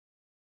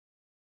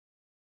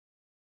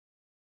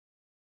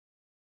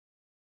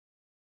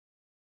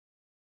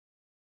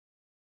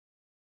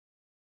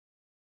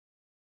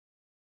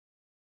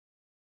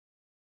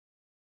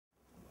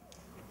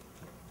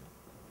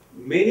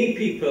many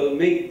people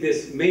made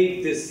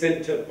this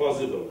center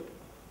possible.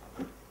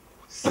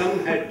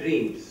 Some had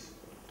dreams.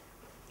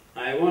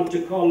 I want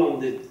to call on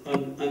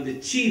the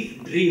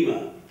chief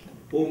dreamer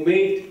who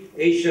made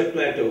Asia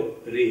Plateau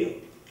real,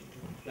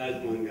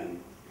 Rajmohan Gandhi.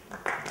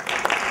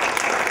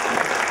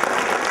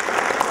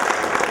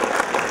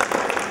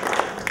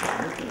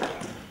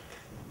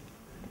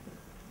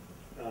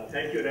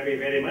 Thank you, Ravi,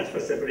 very much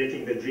for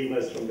separating the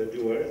dreamers from the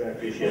doers. I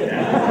appreciate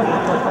that.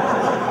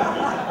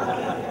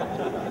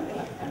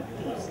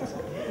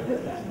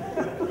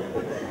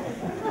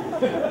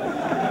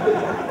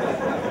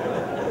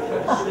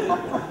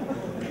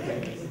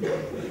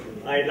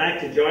 I'd like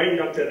to join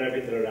Dr.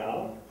 Ravindra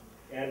Rao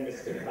and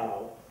Mr.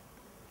 Kao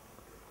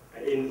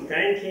in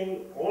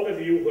thanking all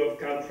of you who have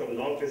come from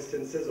long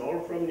distances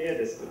or from near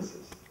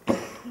distances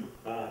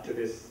to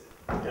this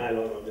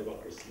dialogue on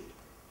democracy.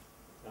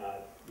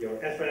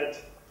 Your effort,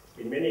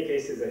 in many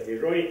cases a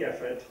heroic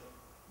effort,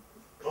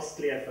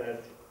 costly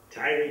effort,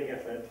 tiring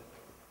effort,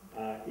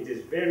 it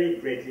is very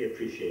greatly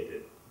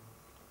appreciated.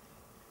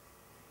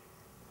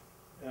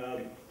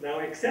 Now,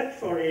 except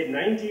for a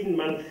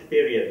 19-month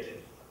period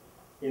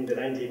in the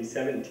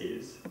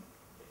 1970s,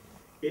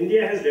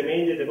 India has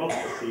remained a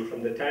democracy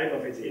from the time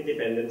of its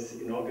independence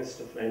in August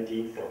of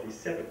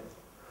 1947.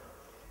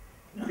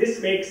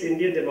 This makes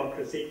Indian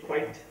democracy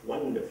quite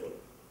wonderful.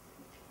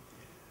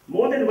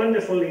 More than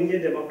wonderful,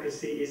 Indian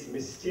democracy is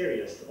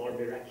mysterious or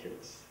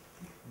miraculous.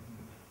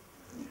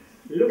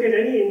 Look at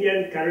any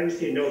Indian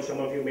currency note. Some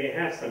of you may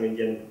have some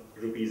Indian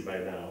rupees by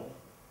now.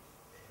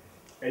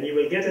 And you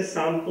will get a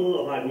sample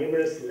of our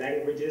numerous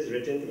languages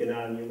written in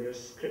our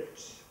numerous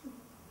scripts.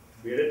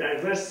 We are a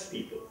diverse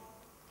people.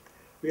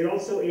 We are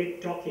also a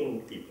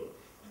talking people.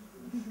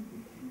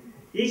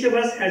 Each of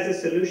us has a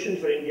solution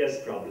for India's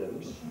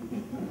problems.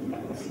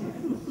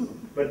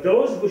 But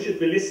those who should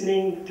be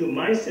listening to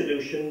my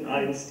solution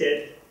are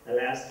instead,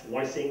 alas,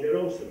 voicing their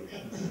own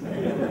solutions.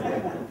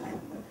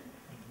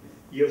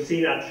 You've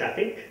seen our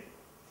traffic.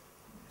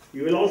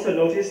 You will also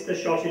notice the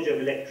shortage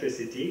of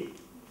electricity,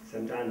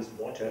 sometimes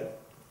water.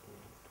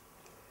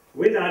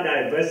 With our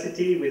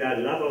diversity, with our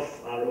love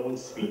of our own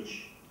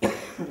speech,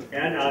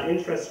 and our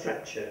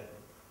infrastructure,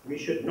 we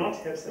should not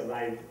have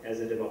survived as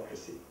a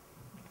democracy.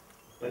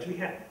 But we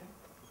have.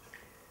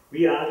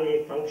 We are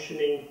a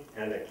functioning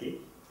anarchy.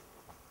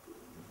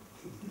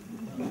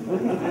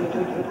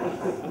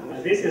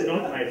 This is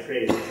not my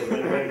phrase, it's a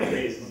well-known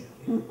phrase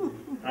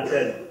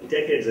uttered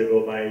decades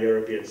ago by a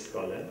European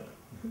scholar.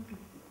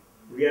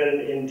 We are an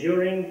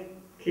enduring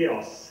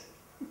chaos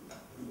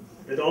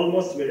that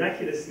almost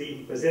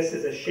miraculously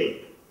possesses a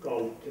shape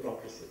called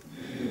democracy.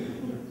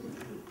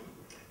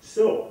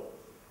 So,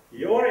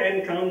 your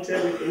encounter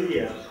with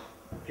India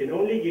can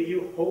only give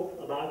you hope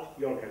about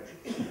your country.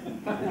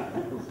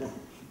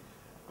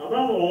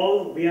 Above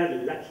all, we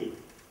are lucky.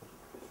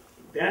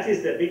 That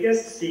is the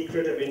biggest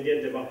secret of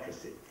Indian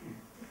democracy.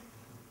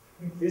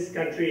 This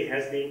country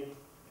has been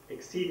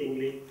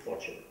exceedingly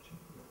fortunate.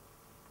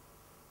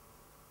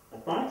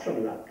 Apart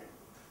from luck,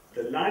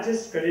 the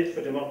largest credit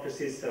for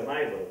democracy's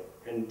survival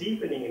and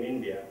deepening in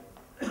India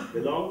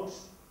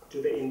belongs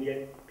to the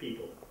Indian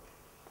people.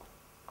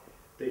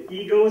 The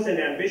egos and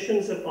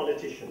ambitions of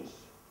politicians,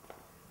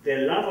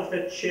 their love of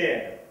the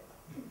chair,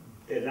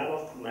 their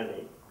love of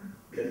money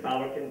that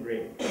power can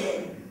bring,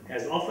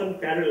 has often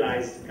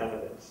paralyzed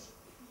governance.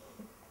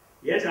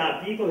 Yet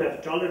our people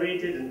have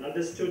tolerated and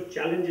understood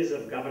challenges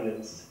of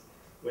governance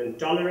when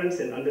tolerance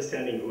and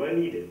understanding were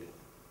needed.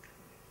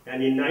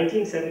 And in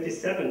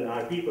 1977,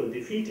 our people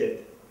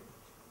defeated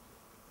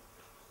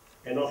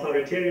an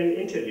authoritarian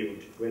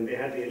interlude when they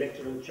had the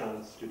electoral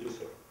chance to do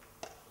so.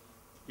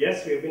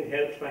 Yes, we have been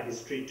helped by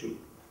history too.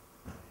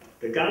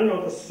 The gun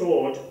or the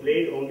sword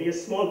played only a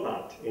small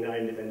part in our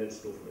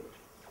independence movement.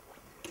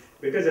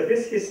 Because of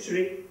this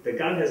history, the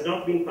gun has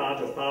not been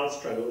part of power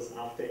struggles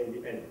after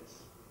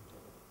independence.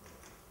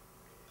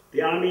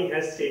 The army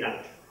has stayed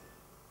out.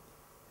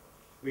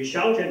 We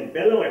shout and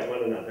bellow at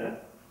one another,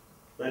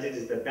 but it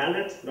is the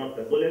ballot, not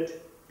the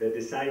bullet, that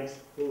decides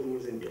who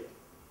rules India.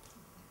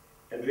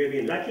 And we've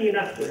been lucky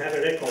enough to have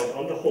a record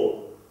on the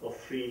whole of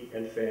free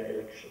and fair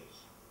elections.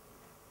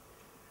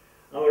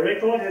 Our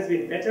record has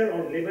been better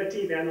on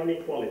liberty than on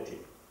equality,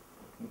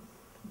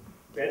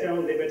 better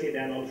on liberty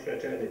than on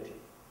fraternity,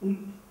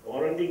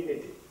 or on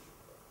dignity.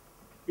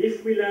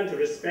 If we learn to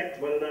respect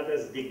one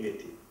another's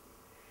dignity,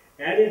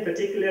 and in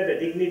particular the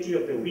dignity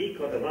of the weak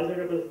or the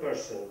vulnerable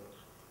person,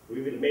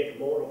 we will make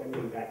more of an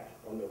impact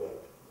on the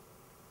world.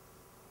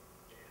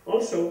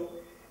 Also,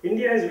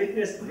 India has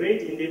witnessed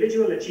great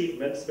individual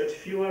achievements but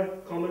fewer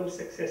common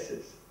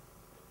successes.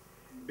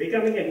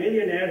 Becoming a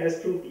millionaire has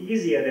proved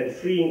easier than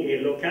freeing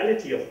a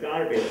locality of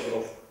garbage,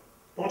 of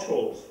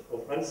potholes,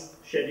 of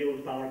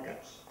unscheduled power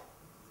cuts.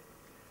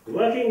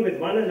 Working with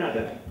one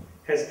another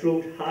has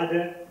proved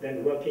harder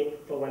than working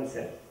for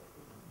oneself.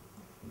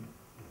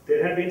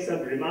 There have been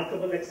some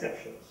remarkable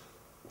exceptions.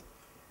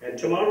 And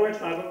tomorrow at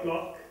 5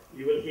 o'clock,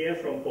 you will hear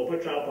from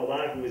Popatrao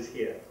Pawar, who is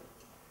here,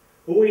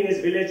 who in his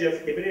village of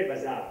Hibre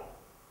Bazar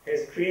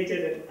has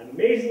created an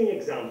amazing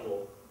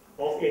example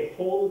of a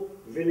whole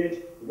village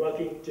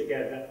working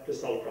together to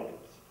solve problems.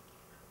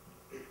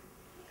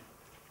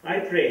 I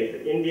pray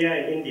that India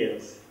and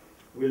Indians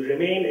will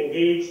remain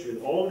engaged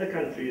with all the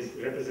countries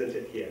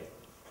represented here.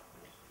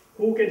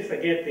 Who can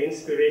forget the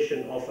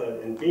inspiration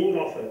offered and being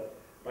offered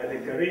by the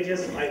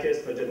courageous fighters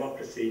for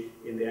democracy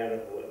in the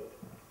Arab world?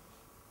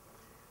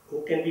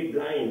 Who can be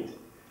blind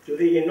to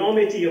the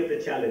enormity of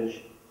the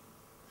challenge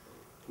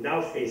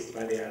now faced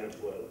by the Arab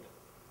world?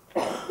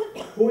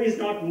 Who is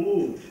not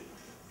moved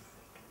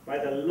by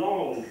the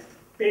long,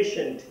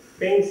 patient,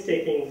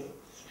 painstaking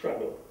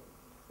struggle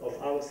of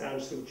Aung San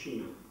Suu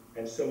Kyi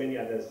and so many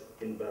others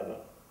in Burma?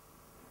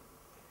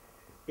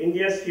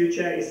 India's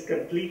future is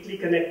completely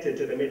connected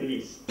to the Middle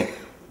East,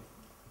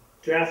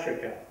 to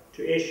Africa,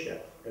 to Asia,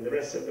 and the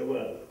rest of the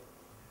world.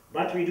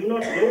 But we do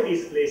not know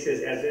these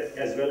places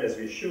as well as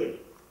we should.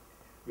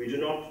 We do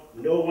not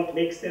know what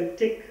makes them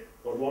tick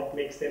or what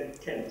makes them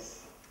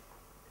tense.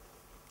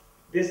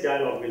 This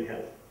dialogue will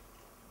help.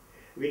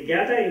 We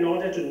gather in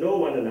order to know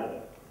one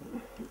another,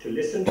 to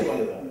listen to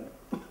one another,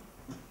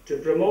 to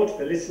promote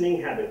the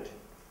listening habit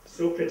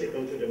so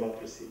critical to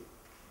democracy.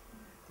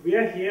 We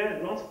are here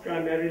not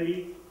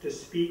primarily to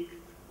speak,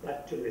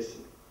 but to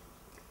listen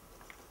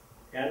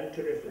and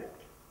to reflect.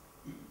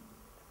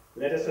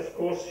 Let us, of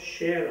course,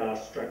 share our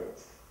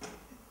struggles,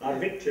 our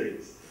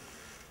victories.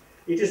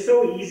 It is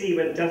so easy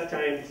when tough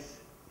times,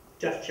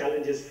 tough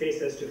challenges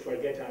face us to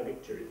forget our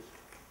victories.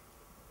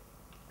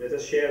 Let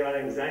us share our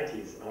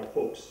anxieties, our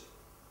hopes.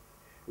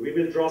 We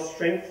will draw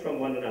strength from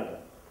one another.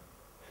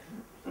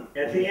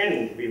 At the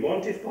end, we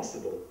want, if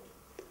possible,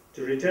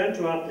 to return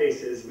to our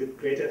places with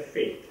greater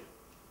faith.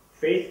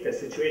 Faith that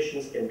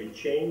situations can be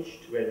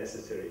changed where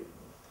necessary.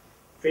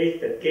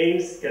 Faith that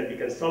gains can be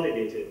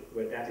consolidated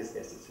where that is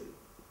necessary.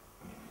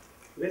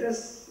 Let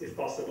us, if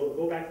possible,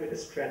 go back with a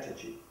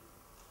strategy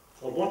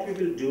of what we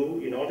will do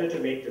in order to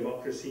make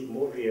democracy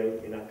more real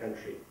in our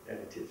country than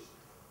it is.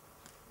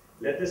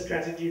 Let the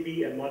strategy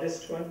be a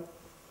modest one,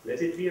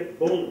 let it be a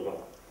bold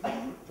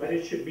one, but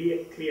it should be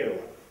a clear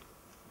one,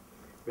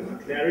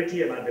 with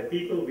clarity about the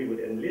people we would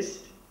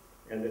enlist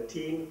and the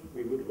team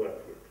we would work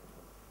with.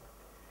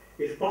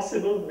 If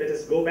possible, let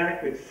us go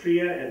back with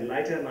freer and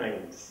lighter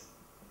minds,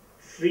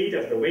 freed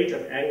of the weight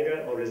of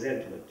anger or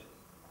resentment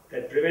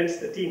that prevents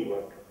the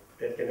teamwork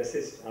that can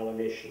assist our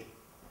nation.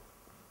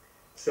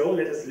 So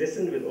let us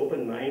listen with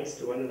open minds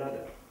to one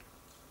another.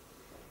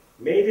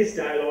 May this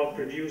dialogue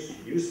produce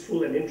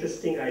useful and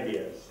interesting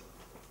ideas,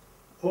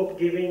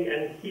 hope-giving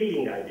and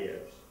healing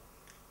ideas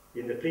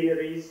in the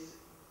plenaries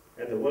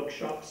and the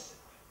workshops,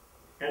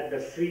 at the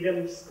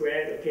Freedom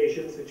Square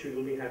occasions which we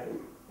will be having,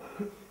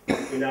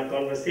 in our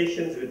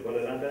conversations with one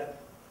another,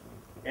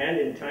 and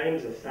in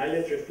times of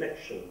silent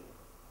reflection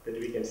that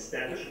we can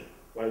snatch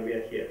while we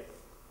are here.